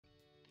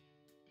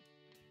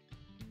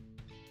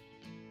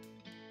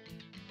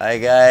Hi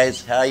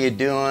guys, how you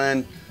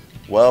doing?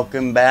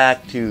 Welcome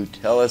back to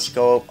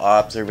Telescope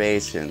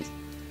Observations.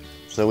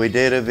 So we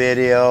did a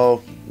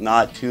video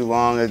not too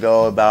long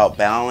ago about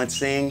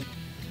balancing,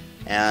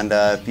 and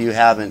if you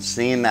haven't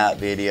seen that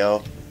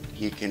video,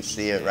 you can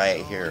see it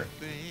right here.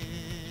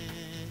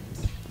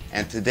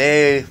 And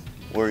today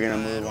we're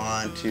going to move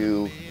on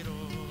to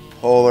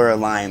polar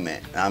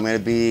alignment. I'm going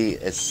to be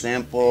as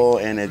simple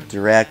and as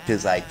direct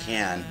as I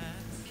can,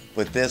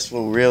 but this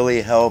will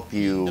really help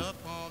you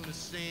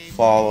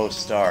follow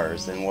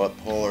stars and what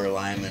polar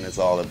alignment is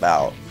all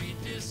about.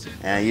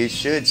 And you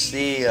should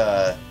see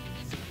the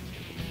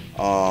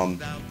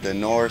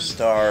North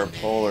Star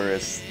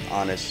Polaris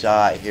on a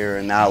shot here,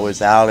 and that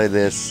was out of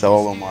this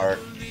Solomark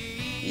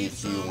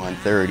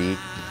EQ130.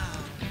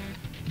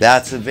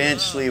 That's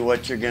eventually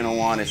what you're going to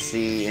want to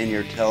see in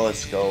your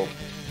telescope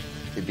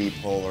to be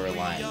polar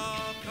aligned.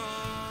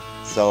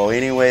 So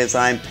anyways,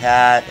 I'm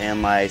Pat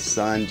and my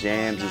son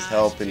James is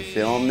helping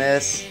film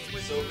this.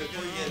 So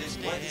before you get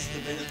in, what is the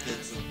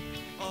benefits of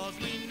polar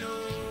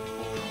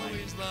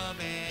aligning?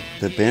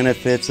 The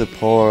benefits of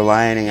polar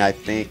aligning, I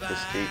think, will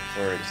speak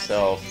for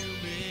itself.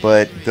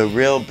 But the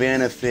real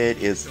benefit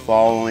is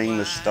following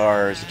the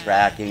stars,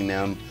 tracking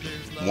them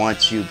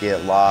once you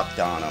get locked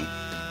on them.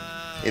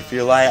 If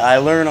you're like, I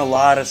learn a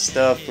lot of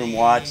stuff from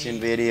watching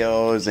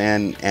videos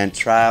and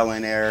trial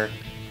and error.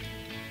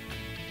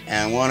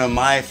 And one of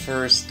my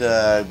first,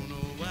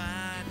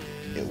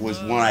 it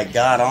was when I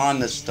got on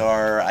the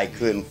star, I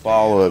couldn't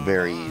follow it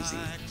very easy.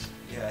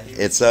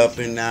 It's up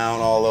and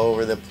down all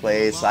over the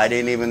place. I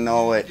didn't even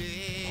know what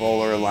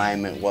polar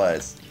alignment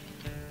was.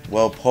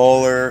 Well,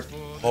 polar,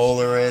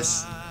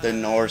 Polaris, the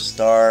North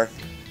Star.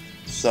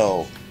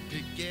 So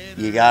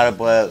you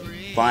gotta,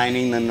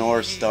 finding the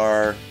North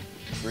Star,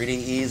 pretty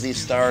easy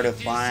star to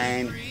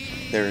find.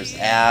 There's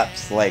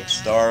apps like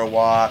Star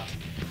Walk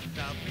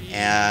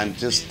and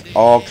just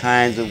all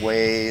kinds of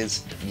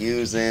ways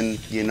using,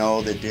 you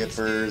know, the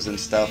dippers and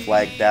stuff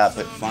like that,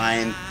 but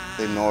find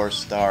the North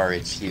Star,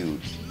 it's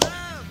huge.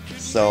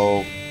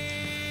 So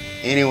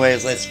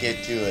anyways, let's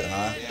get to it,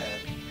 huh?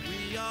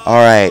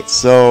 Alright,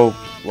 so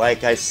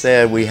like I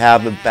said, we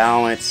have a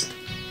balanced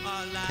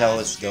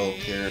telescope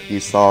here, if you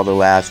saw the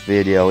last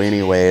video.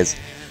 Anyways,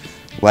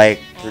 like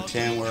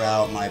pretend we're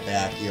out in my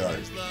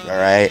backyard,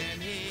 alright?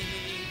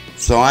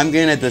 So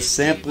the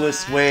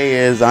simplest way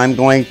is I'm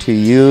going to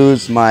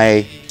use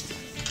my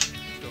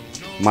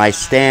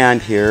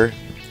stand here,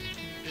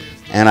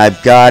 and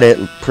I've got it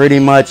pretty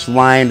much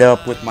lined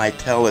up with my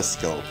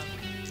telescope,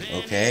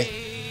 okay?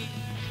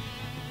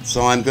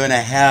 So I'm going to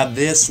have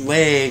this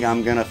leg,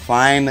 I'm going to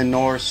find the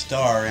North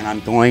Star, and I'm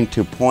going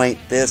to point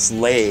this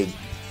leg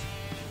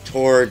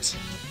towards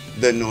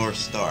the North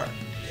Star,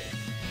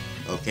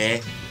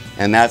 okay?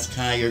 And that's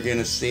kind of, you're going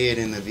to see it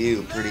in the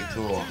view, pretty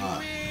cool, huh?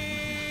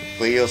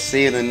 But you'll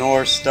see the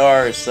North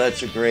Star is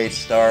such a great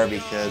star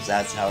because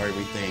that's how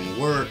everything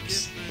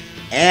works.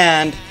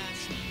 And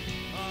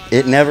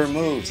it never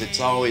moves. It's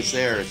always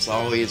there. It's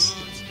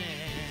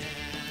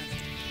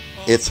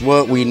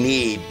what we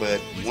need.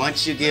 But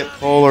once you get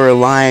polar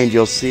aligned,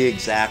 you'll see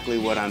exactly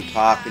what I'm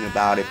talking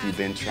about if you've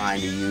been trying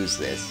to use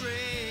this.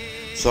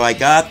 So I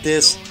got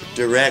this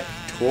direct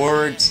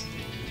towards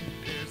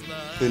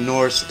the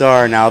North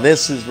Star. Now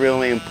this is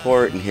really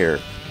important here.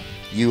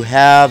 You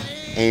have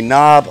a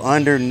knob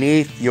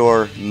underneath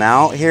your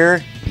mount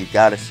here. You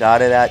got a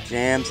shot of that,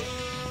 James?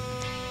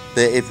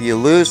 That if you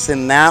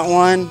loosen that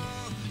one,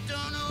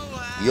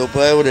 you'll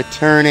be able to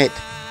turn it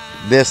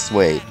this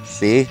way.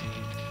 See?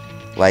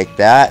 Like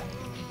that.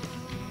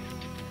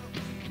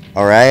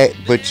 Alright?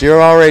 But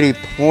you're already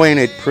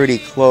pointed pretty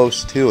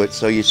close to it,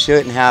 so you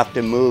shouldn't have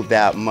to move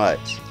that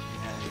much.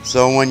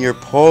 So when you're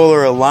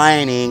polar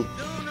aligning,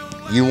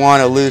 you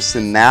want to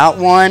loosen that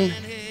one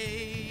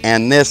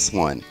and this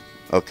one.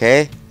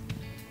 Okay?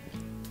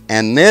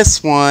 And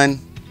this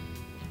one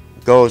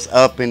goes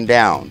up and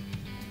down,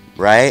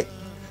 right?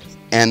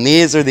 And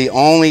these are the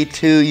only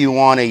two you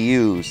want to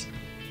use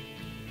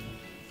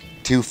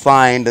to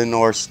find the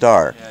North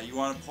Star. Yeah, you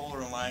want to polar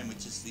align with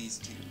just these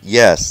two.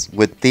 Yes,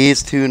 with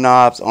these two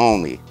knobs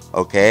only,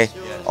 okay?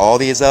 Yeah. All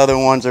these other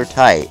ones are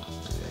tight.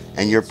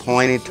 And you're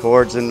pointing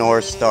towards the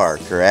North Star,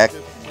 correct?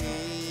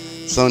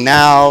 So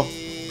now,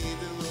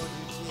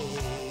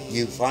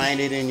 you find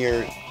it in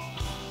your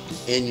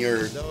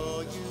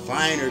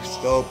finder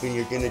scope, and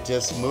you're going to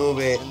just move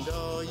it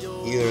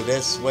either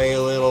this way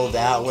a little,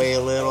 that way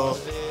a little,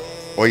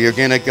 or you're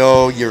going to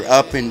go, you're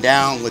up and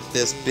down with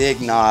this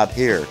big knob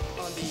here.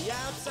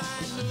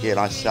 Get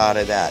a shot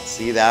of that.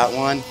 See that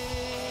one?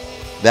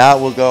 That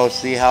will go,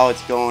 see how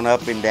it's going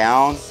up and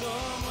down?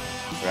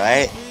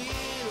 Right?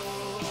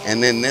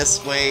 And then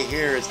this way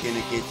here is going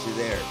to get you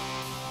there.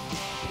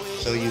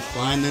 So you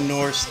find the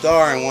North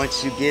Star, and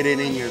once you get it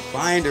in your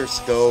finder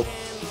scope,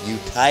 you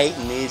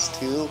tighten these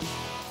two,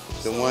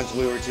 the ones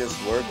we were just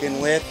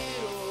working with,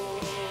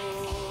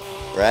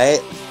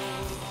 right?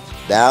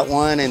 That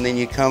one, and then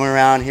you come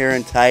around here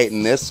and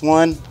tighten this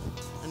one,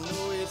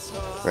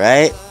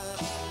 right?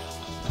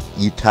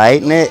 You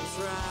tighten it,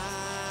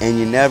 and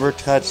you never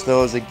touch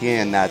those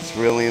again. That's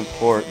really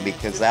important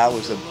because that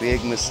was a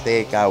big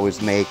mistake I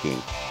was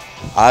making.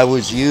 I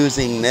was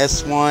using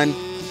this one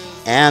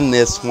and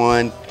this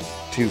one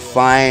to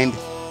find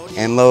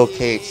and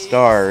locate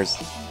stars,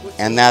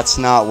 and that's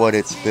not what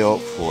it's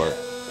built for.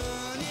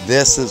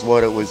 This is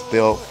what it was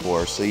built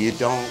for, so you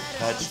don't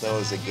touch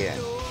those again.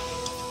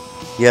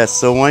 Yes,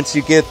 so once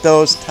you get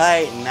those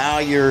tight, now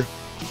you're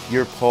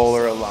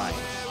polar aligned.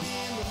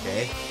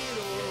 Okay?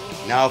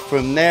 Now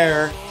from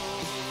there,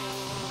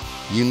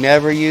 you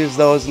never use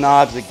those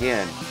knobs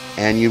again.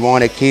 And you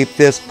want to keep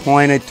this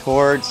pointed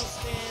towards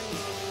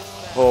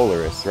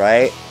Polaris,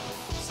 right?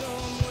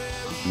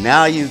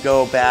 Now you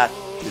go back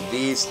to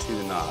these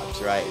two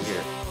knobs right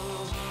here.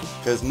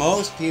 Because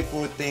most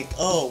people would think,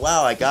 oh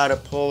wow, I got a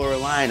polar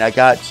aligned, I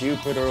got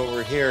Jupiter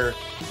over here,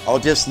 I'll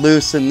just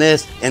loosen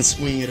this and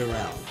swing it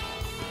around.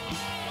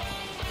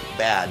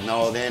 Bad.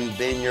 No,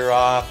 then you're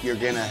off. You're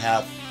gonna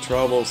have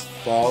troubles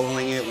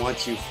following it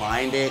once you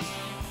find it.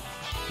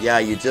 Yeah,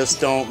 you just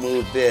don't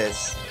move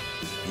this.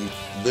 You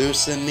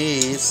loosen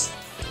these.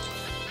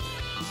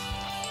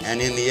 And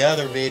in the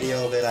other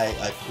video that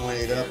I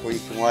pointed up where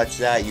you can watch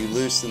that, you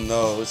loosen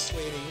those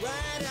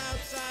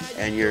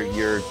and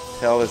your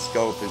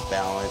telescope is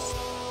balanced.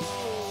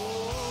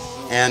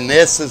 And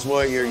this is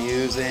what you're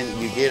using.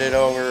 You get it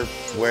over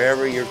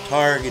wherever your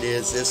target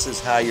is, this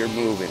is how you're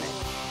moving it.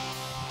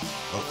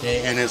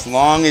 Okay, and as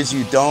long as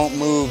you don't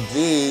move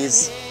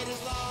these,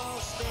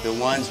 the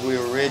ones we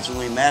were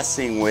originally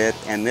messing with,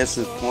 and this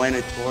is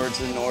pointed towards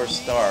the North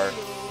Star,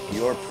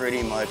 you're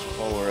pretty much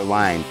polar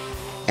aligned.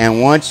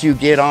 And once you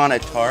get on a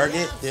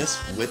target this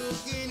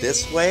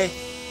way,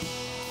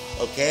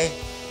 okay,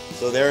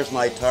 so there's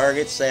my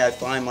target. Say I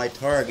find my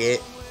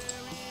target,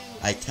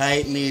 I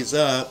tighten these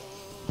up,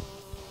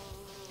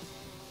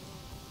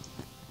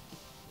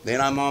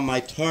 then I'm on my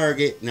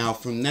target. Now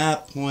from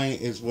that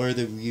point is where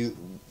the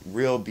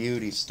real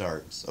beauty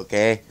starts,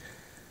 okay?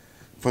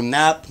 From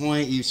that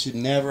point you should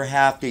never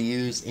have to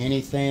use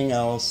anything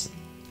else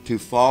to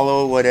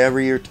follow whatever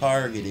your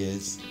target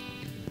is,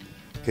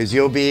 because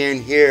you'll be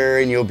in here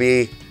and you'll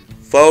be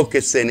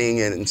focusing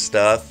it and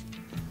stuff.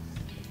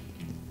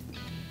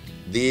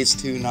 These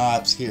two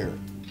knobs here,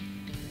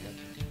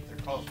 They're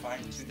called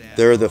fine-tuned.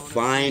 they're the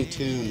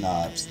fine-tune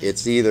knobs.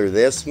 It's either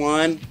this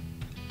one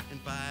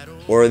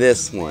or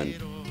this one,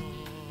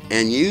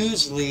 and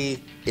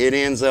usually it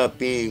ends up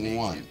being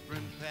one.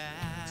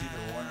 It's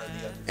either one or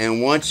the other.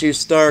 And once you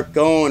start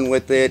going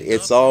with it,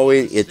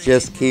 it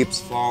just keeps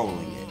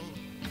following it.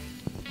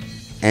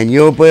 And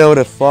you'll be able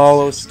to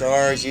follow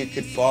stars. You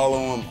could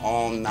follow them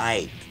all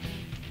night.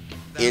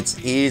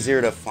 It's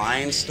easier to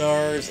find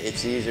stars.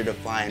 It's easier to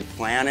find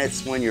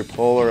planets when you're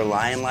polar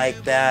aligned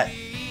like that,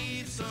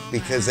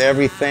 because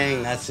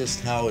everything, that's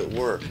just how it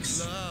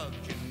works.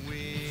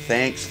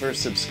 Thanks for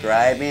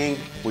subscribing.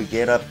 We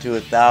get up to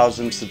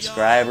 1,000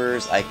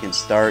 subscribers, I can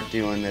start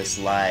doing this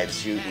live,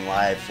 shooting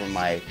live from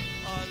my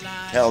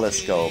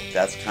telescope.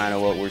 That's kind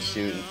of what we're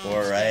shooting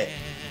for, right?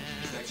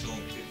 It's actually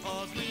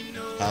only 50.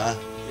 Huh?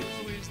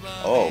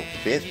 Oh,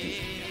 50.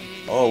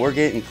 Oh, we're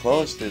getting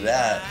close to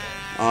that.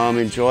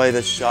 Enjoy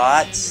the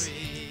shots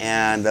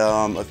and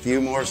a few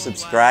more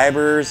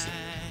subscribers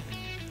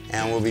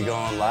and we'll be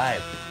going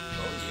live.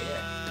 Oh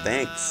yeah.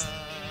 Thanks.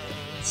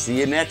 See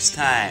you next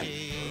time.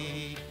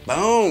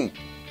 Boom.